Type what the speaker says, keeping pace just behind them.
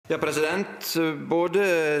Ja,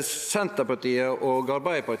 både Senterpartiet og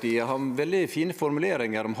Arbeiderpartiet har veldig fine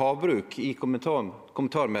formuleringer om havbruk i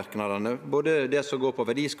kommentarmerknadene, både det som går på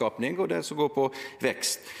verdiskapning og det som går på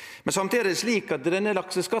vekst. Men samtidig er det slik at denne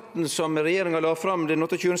lakseskatten som regjeringen la fram den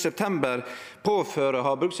 28. september påfører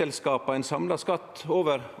havbruksselskapene en samlet skatt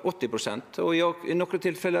over 80%, og i noen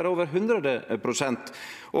tilfeller over 100%.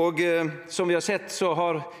 Og som vi har sett, så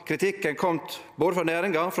har kritikken kommet både fra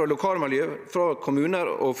næringen, fra lokalmiljø, fra kommuner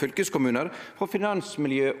og fylkeskommuner, fra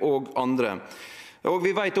finansmiljø og andre. Og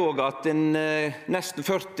vi vet også at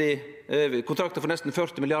kontrakter for nesten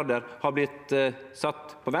 40 milliarder har blitt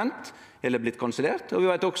satt på vent, eller blitt kansellert, og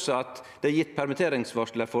vi vet også at det er gitt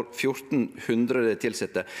permitteringsvarsler for 1400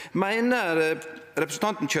 tilsatte. Mener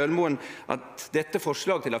representanten Kjølmoen at dette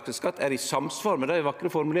forslaget til lakseskatt er i samsvar med de vakre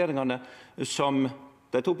formuleringene som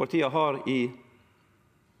de to partiene har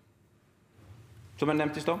som jeg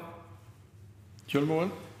nevnte i stad?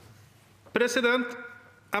 Kjølmoen?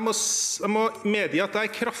 Jeg må medgi at jeg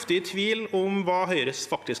er kraftig i tvil om hva Høyres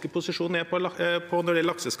faktiske posisjon er på når det gjelder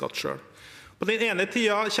lakseskatt selv. På den ene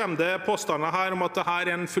tiden kommer det påstander her om at dette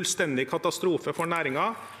er en fullstendig katastrofe for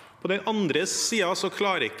næringen. På den andre siden så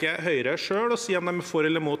klarer ikke Høyre selv å si om de er for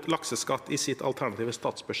eller mot lakseskatt i sitt alternative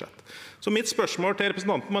statsbudsjett. Så mitt spørsmål til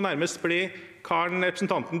representanten må nærmest bli, kan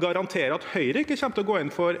representanten garantere at Høyre ikke kommer til å gå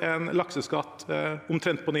inn for en lakseskatt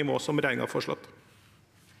omtrent på nivå som regjeringen har foreslått?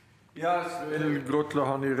 Ja, vil Grotle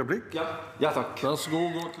ha ny replikk? Ja, takk. Vær så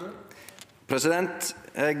god, Grotle.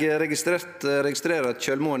 Jeg registrerer at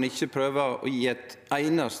Kjølmoen ikke prøver å gi et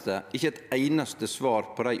eneste svar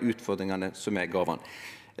på de utfordringene som jeg gav han.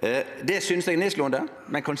 Det synes jeg er nedslående,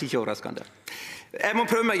 men kanskje ikke overraskende. Jeg må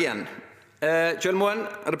prøve meg igjen.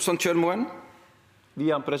 Representant Kjølmoen,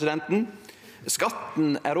 via presidenten.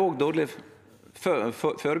 Skatten er også dårlig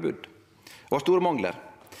forberedt og har store mangler.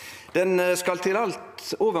 Den skal til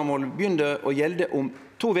alt overmål begynne å gjelde om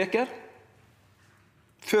 2 uker,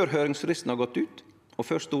 før høringsfristen har gått ut, og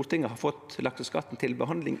før Stortinget har fått lakseskatten til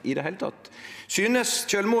behandling i det hele tatt. Synes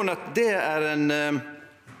Kjølmoen at det er en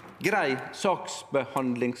grei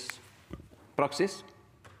saksbehandlingspraksis?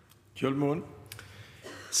 Kjølmoen?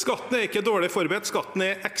 Skatten er ikke dårlig forberedt, skatten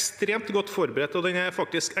er ekstremt godt forberedt, og den er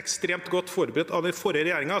faktisk ekstremt godt forberedt av den forrige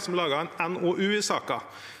regjeringen som laget en NOU i saken.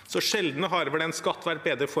 Så sjelden har vel en skatt vært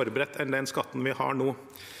bedre forberedt enn den skatten vi har nå.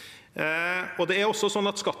 Og det er også sånn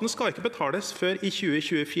at skatten skal ikke betales før i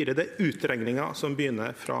 2024. Det er utregninger som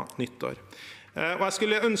begynner fra nyttår. Og jeg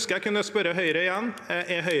skulle ønske jeg kunne spørre Høyre igjen.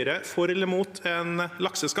 Er Høyre for eller mot en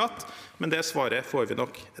lakseskatt? Men det svaret får vi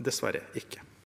nok dessverre ikke.